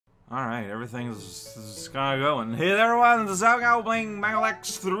Alright, everything's kinda going. Hey there everyone, this is Algal playing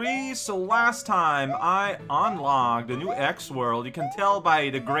MaGLX3. So last time I unlocked a new X world. You can tell by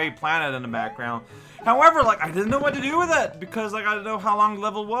the gray planet in the background. However, like, I didn't know what to do with it because like I didn't know how long the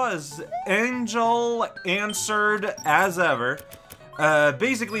level was. Angel answered as ever,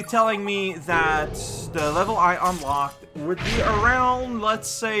 basically telling me that the level I unlocked would be around, let's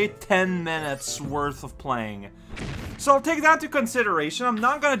say, 10 minutes worth of playing. So I'll take that into consideration. I'm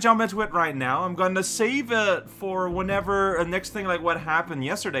not gonna jump into it right now. I'm gonna save it for whenever a next thing like what happened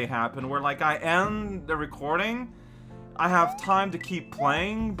yesterday happened, where like I end the recording, I have time to keep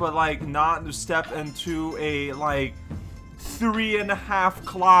playing, but like not to step into a like 3.5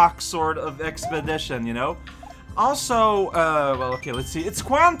 clock sort of expedition, you know? Also, well, okay, let's see. It's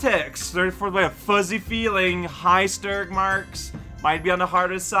Quantix. They're for like a fuzzy feeling, high stirk marks, might be on the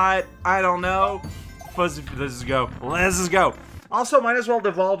harder side. I don't know. Fuzzy, let's just go. Let's just go. Also, might as well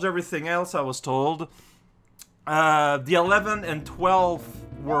divulge everything else I was told. The 11 and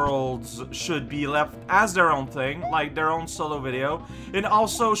 12 worlds should be left as their own thing, like their own solo video. And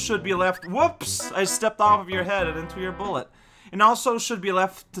also should be left, whoops, I stepped off of your head and into your bullet. And also should be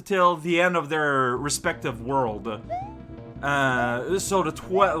left till the end of their respective world. So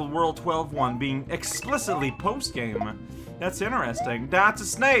the World 12 one being explicitly post-game. That's interesting. That's a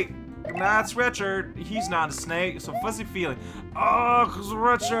snake. That's Richard. He's not a snake, so fuzzy feeling. Oh, 'cause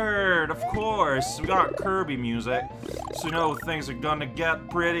Richard, of course. We got Kirby music, so you know things are gonna get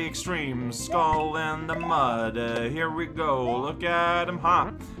pretty extreme. Skull in the mud. Here we go. Look at him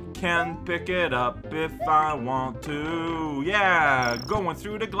hop. Can pick it up if I want to. Yeah, going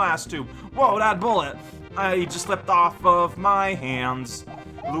through the glass tube. Whoa, that bullet! I just slipped off of my hands.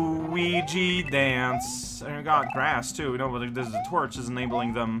 Luigi dance. And we got grass too. You know, but there's the torch is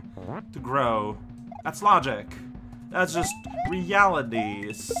enabling them to grow. That's logic. That's just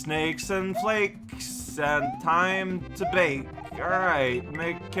reality. Snakes and flakes and time to bake. Alright,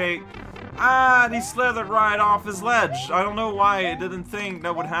 make cake. Ah, he slithered right off his ledge. I don't know why I didn't think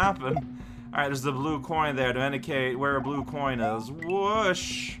that would happen. Alright, there's the blue coin there to indicate where a blue coin is.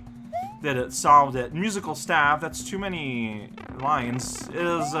 Whoosh. Did it, solved it. Musical staff, that's too many lines. It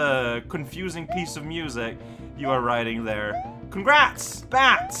is a confusing piece of music you are writing there. Congrats!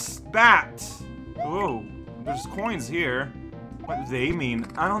 Bats! Bat! Whoa, there's coins here. What do they mean?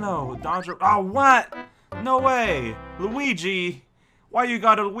 I don't know. Dodger. Oh, what? No way! Luigi! Why you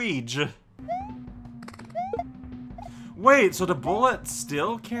got a Luigi? Wait, so the bullets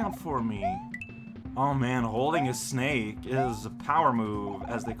still count for me? Oh man, holding a snake is a power move,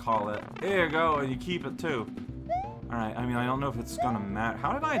 as they call it. There you go, and you keep it too. Alright, I mean, I don't know if it's gonna matter.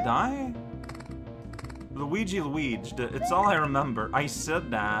 How did I die? Luigi, it's all I remember. I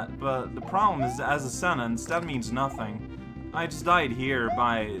said that, but the problem is, as a sentence, that means nothing. I just died here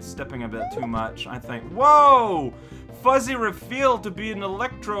by stepping a bit too much, I think. Whoa! Fuzzy revealed to be an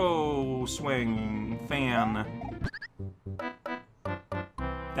electro swing fan.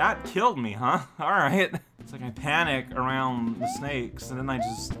 That killed me, huh? Alright. It's like I panic around the snakes, and then I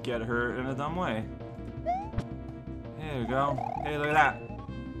just get hurt in a dumb way. There we go. Hey, look at that.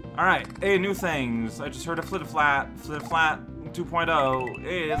 Alright, hey, new things. I just heard a Flit-a-Flat 2.0.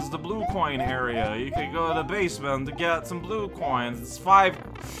 Hey, it's the blue coin area. You can go to the basement to get some blue coins. It's 5...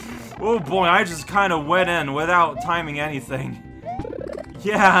 Oh boy, I just kind of went in without timing anything.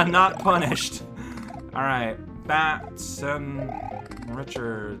 Yeah, not punished. Alright, bats and...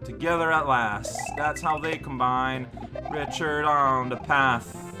 Richard, together at last. That's how they combine. Richard on the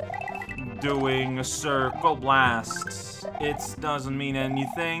path, doing a circle blast. It doesn't mean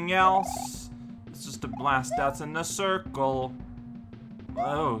anything else. It's just a blast that's in a circle.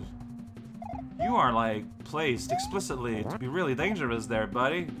 Oh, you are like placed explicitly to be really dangerous there,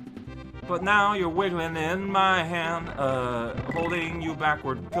 buddy. But now you're wiggling in my hand, holding you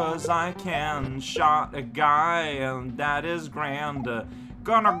backward, 'cause I can. Shot a guy, and that is grand.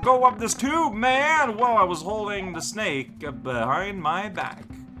 Gonna go up this tube, man! Whoa, I was holding the snake behind my back.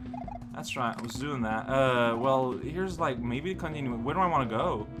 That's right, I was doing that. Well, here's like, maybe continuing. Where do I want to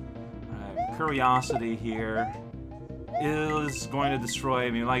go? Alright, curiosity here is going to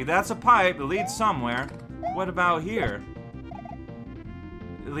destroy me. Like, that's a pipe, it leads somewhere. What about here?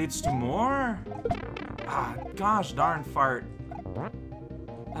 It leads to more? Ah, gosh darn fart.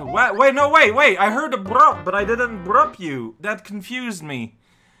 What? Wait, no, wait! I heard a brup, but I didn't brup you. That confused me.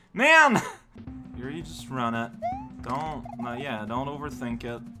 Man! Here, you just run it. Don't, yeah, don't overthink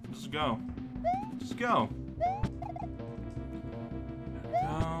it. Just go. Just go. There we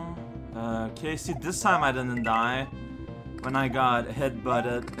go. Okay, see, this time I didn't die. When I got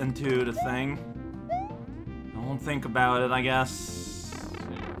headbutted into the thing. Don't think about it, I guess.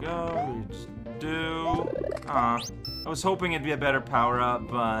 go. We just do. I was hoping it'd be a better power-up,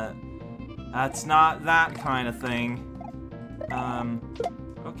 but that's not that kind of thing.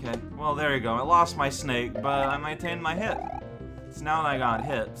 Okay. Well, there you go. I lost my snake, but I maintained my hit. So now that I got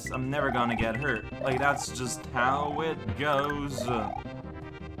hits, I'm never gonna get hurt. Like, that's just how it goes.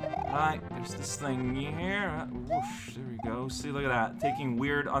 Right, there's this thing here. Whoosh, there we go. See, look at that. Taking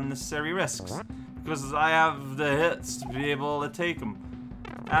weird, unnecessary risks. Because I have the hits to be able to take them.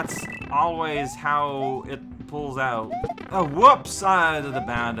 That's always how it pulls out. Oh, whoops! I did the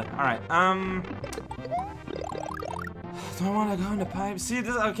bad. Alright, do I want to go into pipe? See,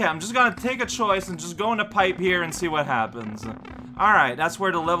 this, okay, I'm just gonna take a choice and just go into pipe here and see what happens. Alright, that's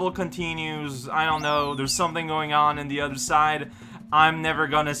where the level continues. I don't know, there's something going on in the other side. I'm never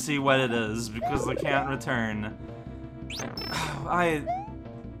gonna see what it is, because I can't return. I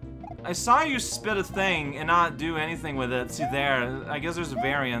saw you spit a thing and not do anything with it. See there, I guess there's a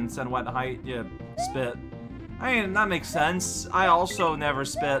variance at what height you spit. I mean, that makes sense. I also never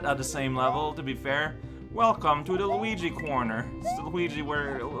spit at the same level, to be fair. Welcome to the Luigi corner. It's the Luigi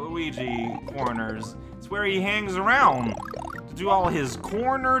corners. It's where he hangs around to do all his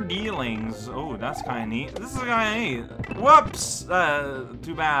corner dealings. Oh, that's kind of neat. This is kind of neat. Whoops!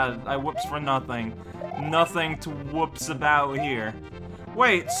 Too bad. I whoops for nothing. Nothing to whoops about here.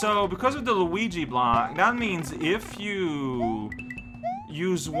 Wait, so because of the Luigi block, that means if you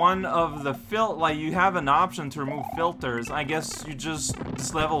use one of the like you have an option to remove filters, I guess you just,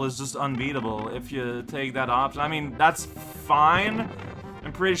 this level is just unbeatable if you take that option. I mean, that's fine.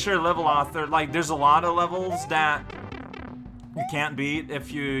 I'm pretty sure level author, like, there's a lot of levels that you can't beat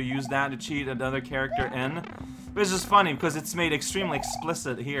if you use that to cheat another character in. But it's just funny because it's made extremely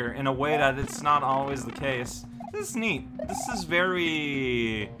explicit here in a way that it's not always the case. This is neat. This is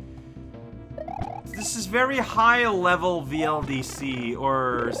very high level VLDC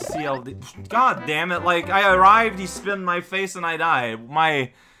or CLD. God damn it, like, I arrived, he spit in my face, and I died.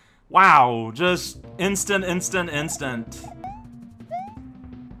 Wow, just instant.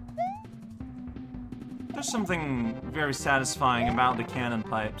 There's something very satisfying about the cannon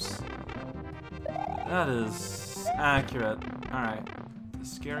pipes. That is accurate. Alright, the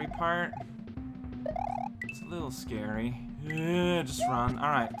scary part. It's a little scary. Just run.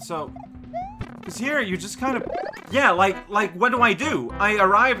 Alright, so, because here you just kind of, yeah, like what do I do? I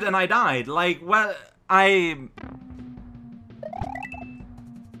arrived and I died. Like, what?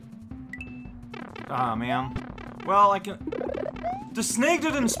 Ah, man. Well, I can. The snake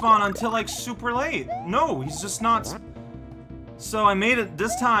didn't spawn until like super late. No, he's just not. So I made it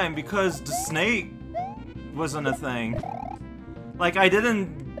this time because the snake wasn't a thing. Like, I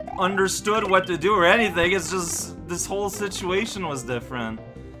didn't understood what to do or anything. It's just this whole situation was different.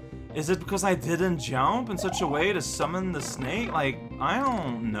 Is it because I didn't jump in such a way to summon the snake? Like, I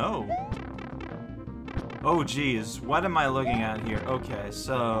don't know. Oh geez, what am I looking at here? Okay,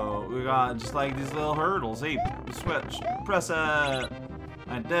 so we got just like these little hurdles. Hey, switch, press it.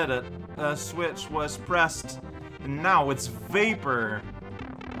 I did it. The switch was pressed, and now it's vapor.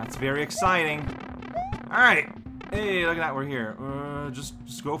 That's very exciting. All right. Hey, look at that, we're here.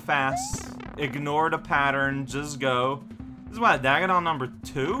 Just go fast. Ignore the pattern. Just go. This is what, Dagadon number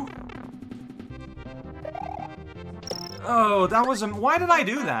 2? Oh, that was why did I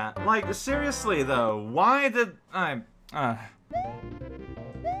do that? Like, seriously though, why did I?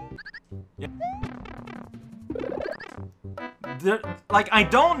 Yeah. Like, I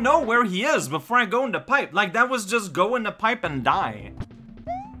don't know where he is before I go into pipe. Like, that was just go into pipe and die.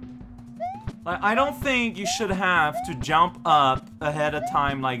 Like, I don't think you should have to jump up ahead of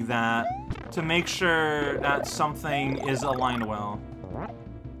time like that to make sure that something is aligned well.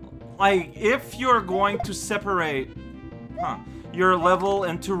 Like, if you're going to separate your level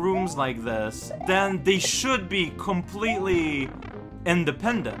into rooms like this, then they should be completely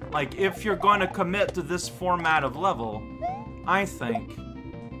independent. Like, if you're going to commit to this format of level, I think.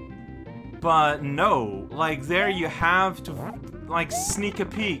 But no, like, there you have to, like, sneak a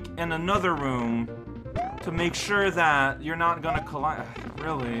peek in another room to make sure that you're not gonna collide.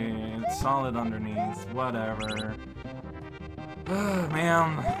 Really, it's solid underneath, whatever.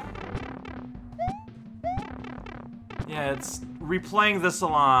 Man. Yeah, it's replaying this a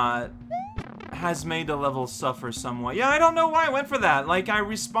lot has made the level suffer somewhat. Yeah, I don't know why I went for that. Like, I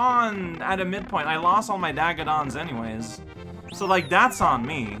respawn at a midpoint. I lost all my Dagadons anyways. So, like, that's on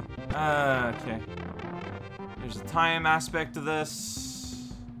me. Okay. There's a time aspect to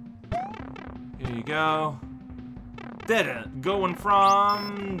this. Here you go. Did it! Going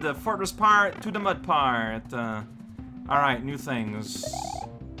from the fortress part to the mud part. Alright, new things.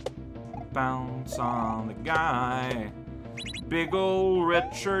 Bounce on the guy. Big ol'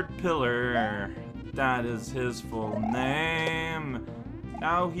 Richard Pillar. That is his full name.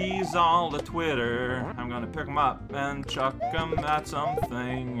 Now he's all the Twitter. I'm gonna pick him up and chuck him at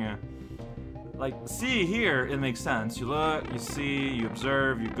something. Like, see here, it makes sense. You look, you see, you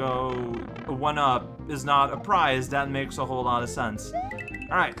observe, you go. A 1-up is not a prize. That makes a whole lot of sense.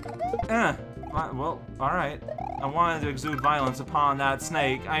 Alright. Well, alright. I wanted to exude violence upon that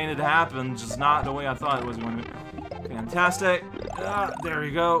snake. I mean, it happened, just not the way I thought it was going to be. Fantastic. There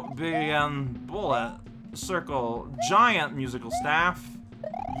you go. Big again. Bullet. Circle. Giant musical staff.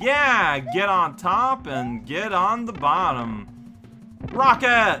 Yeah! Get on top and get on the bottom.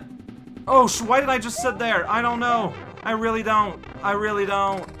 Rocket! Oh, why did I just sit there? I don't know. I really don't. I really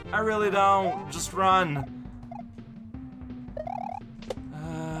don't. I really don't. Just run.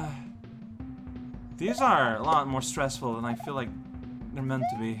 These are a lot more stressful than I feel like they're meant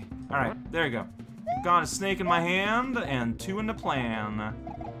to be. Alright, there you go. Got a snake in my hand and 2 in the plan.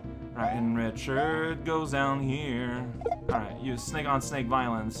 Alright, and Richard goes down here. Alright, use snake on snake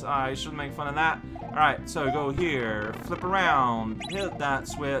violence. I shouldn't make fun of that. Alright, so go here, flip around, hit that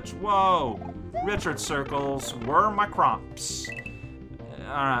switch. Whoa! Richard circles were my crops.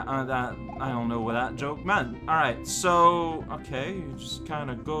 Alright, I don't know what that joke meant. Alright, so, okay, you just kind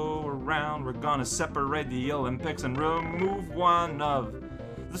of go around. We're gonna separate the Olympics and remove one of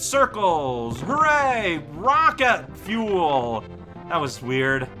the circles. Hooray! Rocket fuel! That was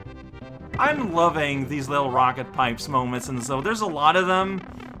weird. I'm loving these little rocket pipes moments, and so there's a lot of them,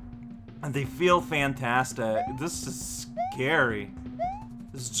 and they feel fantastic. This is scary.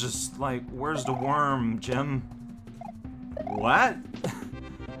 This is just like, where's the worm, Jim? What?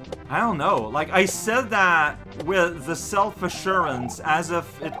 I don't know. Like, I said that with the self-assurance as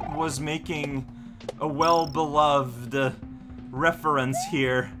if it was making a well-beloved reference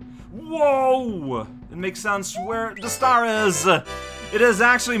here. Whoa! It makes sense where the star is. It is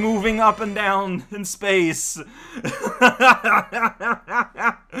actually moving up and down in space.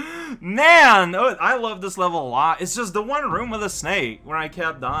 Man, I love this level a lot. It's just the one room with a snake where I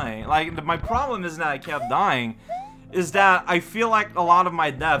kept dying. Like, my problem isn't that I kept dying, is that I feel like a lot of my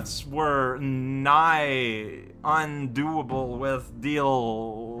deaths were nigh undoable with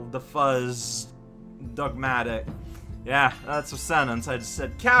Deal the Fuzz Dogmatic. Yeah, that's a sentence. I just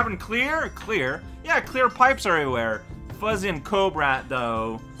said, Cavern clear? Clear? Yeah, clear pipes are everywhere. Fuzzy and Cobrat,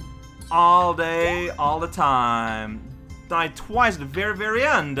 though. All day, all the time. Died twice at the very, very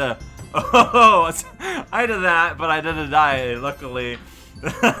end. Oh, I did that, but I didn't die, luckily.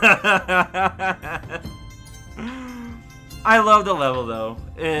 I love the level, though.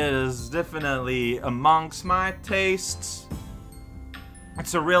 It is definitely amongst my tastes.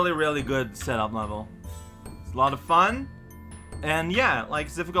 It's a really, really good setup level. It's a lot of fun. And yeah, like,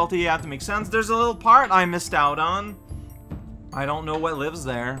 it's difficulty, you have to make sense. There's a little part I missed out on. I don't know what lives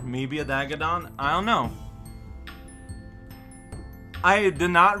there. Maybe a Dagadon? I don't know. I did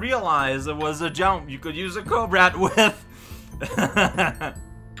not realize it was a jump you could use a Cobrat with.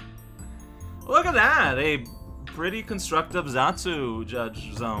 Look at that! A pretty constructive Zatsu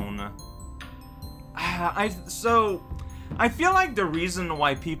judge zone. So, I feel like the reason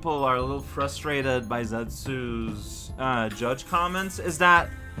why people are a little frustrated by Zatsu's judge comments is that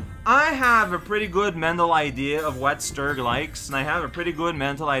I have a pretty good mental idea of what Sturg likes, and I have a pretty good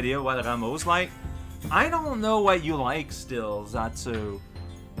mental idea of what Rameau's like. I don't know what you like still, Zatsu.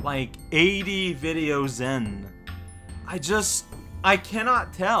 Like, 80 videos in. I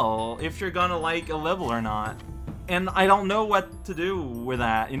cannot tell if you're gonna like a level or not. And I don't know what to do with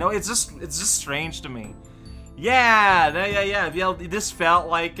that. You know, it's just strange to me. Yeah, VLD, this felt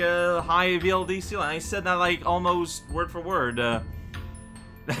like a high VLD ceiling. I said that like almost word for word.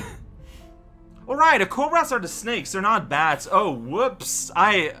 Alright, the Cobrats are the snakes, they're not bats. Oh, whoops.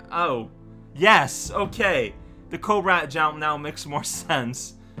 Oh. Yes, okay. The Cobrat jump now makes more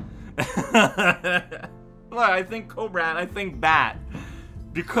sense. Look, I think Cobrat, I think bat.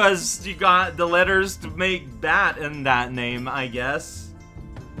 Because you got the letters to make bat in that name, I guess.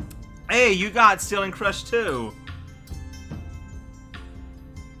 Hey, you got Ceiling Crush too.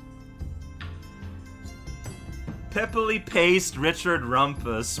 Peppily Paste Richard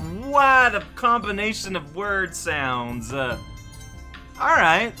Rumpus. What a combination of word sounds.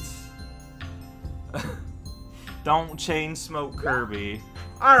 Alright. Don't chain smoke Kirby.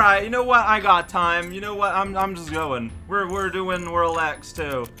 Alright, you know what? I got time. You know what? I'm just going. We're doing World X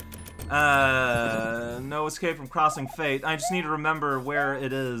too. No escape from crossing fate. I just need to remember where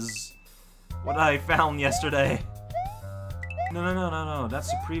it is. What I found yesterday. No. That's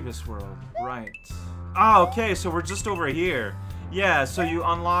the previous world. Right. Oh, okay, so we're just over here. Yeah, so you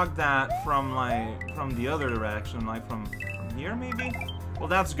unlock that from like from the other direction, like from here, maybe? Well,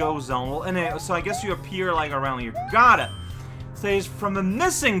 that's Go Zone. Well, anyway, so I guess you appear, like, around here. Got it! Stage from the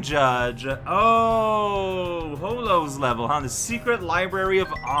missing judge. Oh, Holo's level, huh? The Secret Library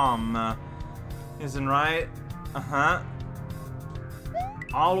of Ohm. Isn't right? Uh-huh.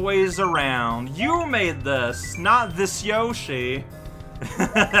 Always around. You made this, not this Yoshi.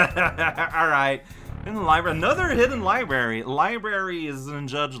 Alright. In the library. Another hidden library. Library is in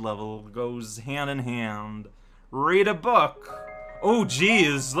judge level. Goes hand in hand. Read a book. Oh,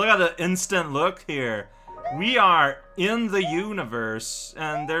 geez. Look at the instant look here. We are in the universe.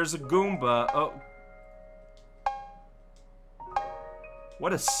 And there's a Goomba. Oh.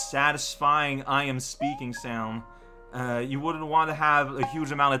 What a satisfying I am speaking sound. You wouldn't want to have a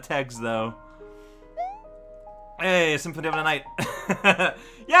huge amount of text, though. Hey, Symphony of the Night.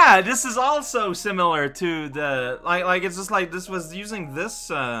 Yeah, this is also similar to the... Like it's just like this was using this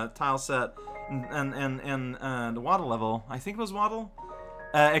tile set in the Waddle level. I think it was Waddle.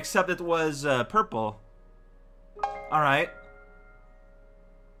 Except it was purple. Alright.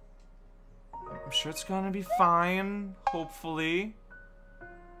 I'm sure it's gonna be fine, hopefully.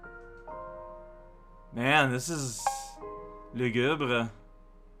 Man, this is lugubre.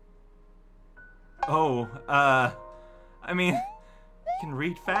 Oh, I mean, you can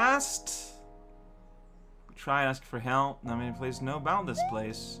read fast. Try asking for help. Not many places know about this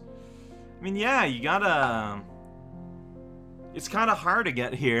place. I mean, yeah, you gotta... It's kind of hard to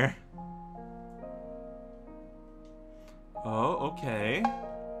get here. Oh, okay.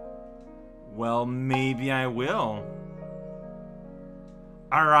 Well, maybe I will.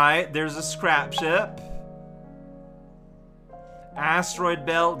 Alright, there's a scrap ship. Asteroid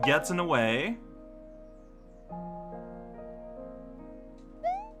belt gets in the way.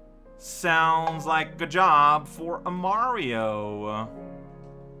 Sounds like a job for a Mario.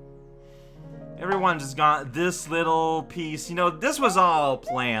 Everyone just got this little piece. You know, this was all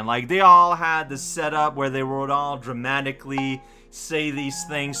planned. Like, they all had this setup where they would all dramatically say these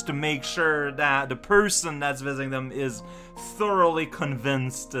things to make sure that the person that's visiting them is thoroughly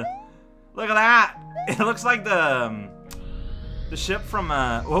convinced. Look at that! It looks like the ship from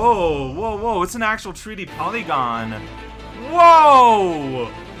whoa, whoa, whoa! It's an actual 3D polygon. Whoa!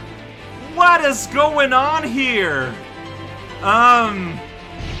 What is going on here? Alright,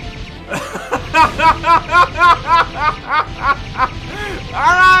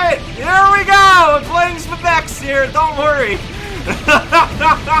 here we go! I'm playing smbx here, don't worry!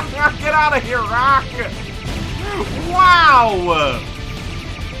 Get out of here, Rock! Wow!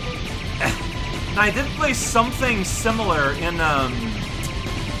 Now, I did play something similar in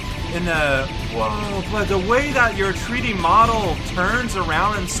whoa, but the way that your 3D model turns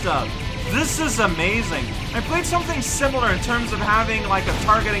around and stuff, this is amazing. I played something similar in terms of having like a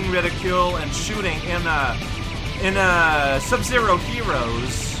targeting reticule and shooting in Sub-Zero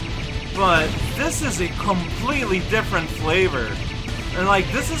Heroes, but this is a completely different flavor. And like,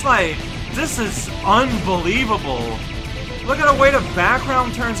 this is unbelievable. Look at the way the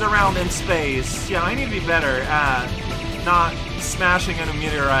background turns around in space. Yeah, I need to be better at not smashing into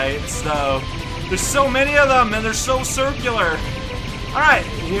meteorites, though. There's so many of them, and they're so circular. Alright,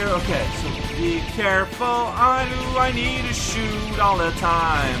 here, okay, so be careful. I need to shoot all the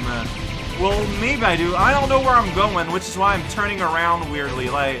time. Well, maybe I do. I don't know where I'm going, which is why I'm turning around weirdly.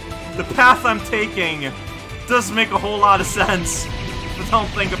 Like, the path I'm taking does make a whole lot of sense, but don't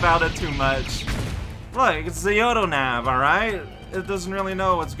think about it too much. Look, it's the Yodo nav, alright? It doesn't really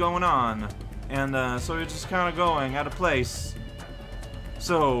know what's going on. And, so you're just kind of going out of place.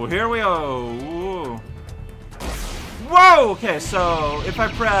 So, here we go. Ooh. Whoa! Okay, so if I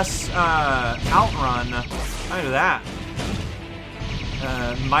press, outrun, I do that.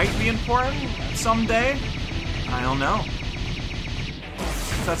 Might be important someday. I don't know.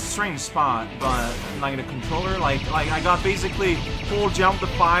 That's a strange spot, but like a controller, like I got basically full jump to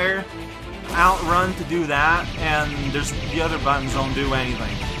fire, outrun to do that, and there's the other buttons don't do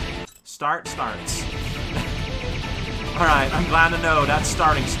anything. Start starts. Alright, I'm glad to know that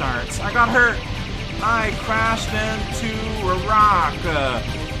starting starts. I got hurt. I crashed into a rock.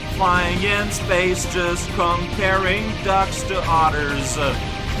 Flying in space, just comparing ducks to otters.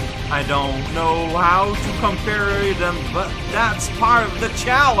 I don't know how to compare them, but that's part of the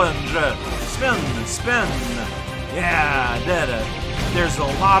challenge. Spin, spin. Yeah, did it. There's a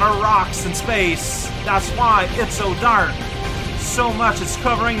lot of rocks in space. That's why it's so dark. So much is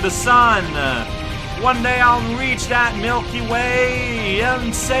covering the sun. One day I'll reach that Milky Way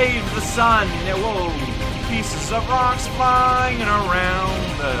and save the sun. Whoa, pieces of rocks flying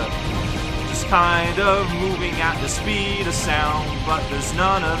around. Just kind of moving at the speed of sound, but there's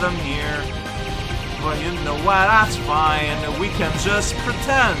none of them here. But you know what, that's fine. We can just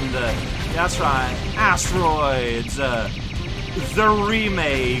pretend. That's right. Asteroids. The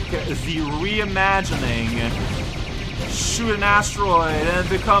remake. The reimagining. Shoot an asteroid and it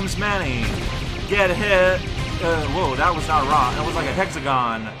becomes many. Get hit. Whoa, that was not rock. That was like a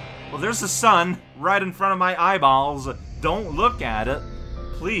hexagon. Well, there's the sun right in front of my eyeballs. Don't look at it.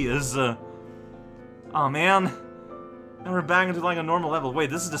 Please. Oh, man. Now we're back into like a normal level.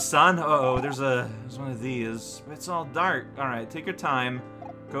 Wait, this is the sun? Uh-oh, there's one of these. It's all dark. Alright, take your time.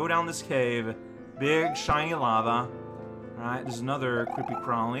 Go down this cave. Big, shiny lava. Alright, there's another creepy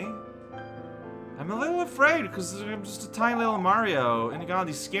crawly. I'm a little afraid because I'm just a tiny little Mario. And you got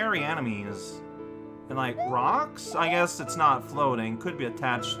these scary enemies. And like rocks? I guess it's not floating. Could be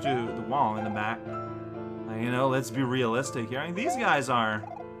attached to the wall in the back. You know, let's be realistic here. I mean, these guys are...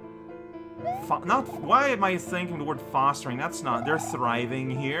 Why am I thinking the word fostering? That's not... They're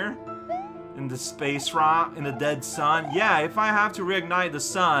thriving here. In the space rock, in the dead sun. Yeah, if I have to reignite the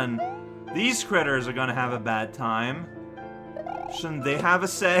sun, these critters are gonna have a bad time. Shouldn't they have a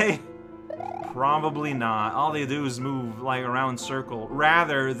say? Probably not. All they do is move, like, around circle,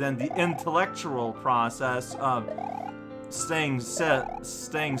 rather than the intellectual process of staying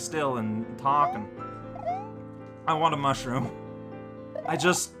still and talking. I want a mushroom.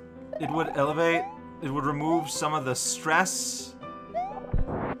 It would elevate, it would remove some of the stress.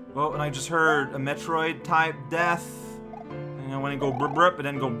 Oh, and I just heard a Metroid-type death. You know, when it go brr brr, and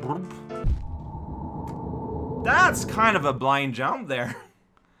then go brr. That's kind of a blind jump there.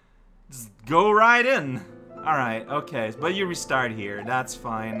 Just go right in. Alright, okay, but you restart here, that's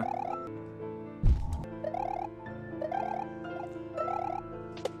fine.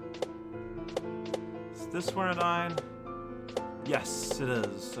 Is this where I died? Yes, it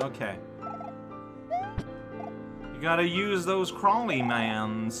is. Okay. You gotta use those crawly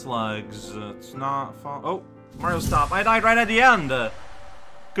man slugs. It's not fun. Oh, Mario, stop. I died right at the end.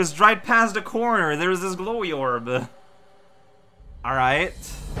 Because right past the corner, there's this glowy orb.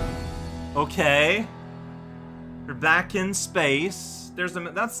 Alright. Okay. You're back in space.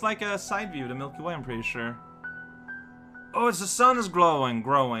 That's like a side view, the Milky Way, I'm pretty sure. Oh, it's the sun is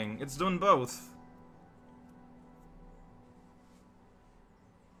growing. It's doing both.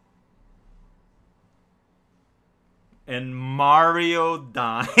 And Mario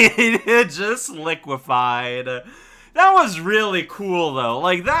died. It just liquefied. That was really cool, though.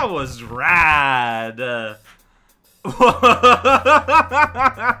 Like, that was rad. You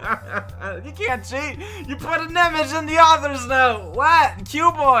can't cheat. You put an image in the author's note. What?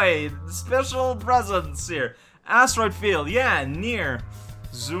 Cuboid. Special presents here. Asteroid field. Yeah, near.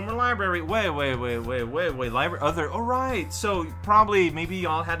 Zoomer library. Wait. Library. Alright. So, probably, maybe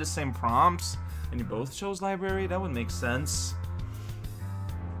y'all had the same prompts. And you both chose library? That would make sense.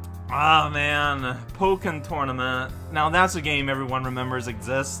 Ah, man. Pokken Tournament. Now that's a game everyone remembers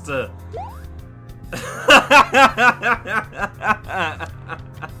exists.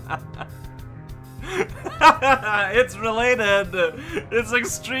 It's related. It's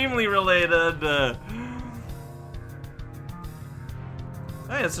extremely related.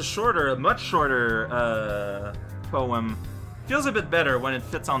 Hey, it's a much shorter poem. Feels a bit better when it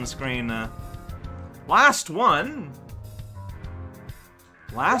fits on the screen. Last one?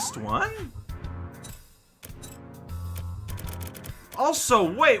 Last one?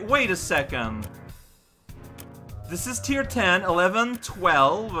 Also, wait a second. This is tier 10, 11,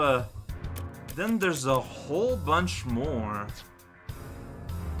 12. Then there's a whole bunch more.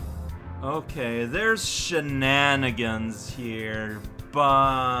 Okay, there's shenanigans here,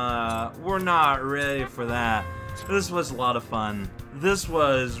 but we're not ready for that. This was a lot of fun. This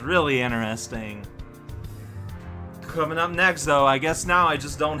was really interesting. Coming up next, though, I guess now I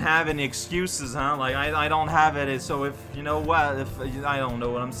just don't have any excuses, huh? Like, I don't have it, so if, you know what, I don't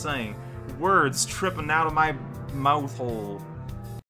know what I'm saying. Words tripping out of my mouth hole.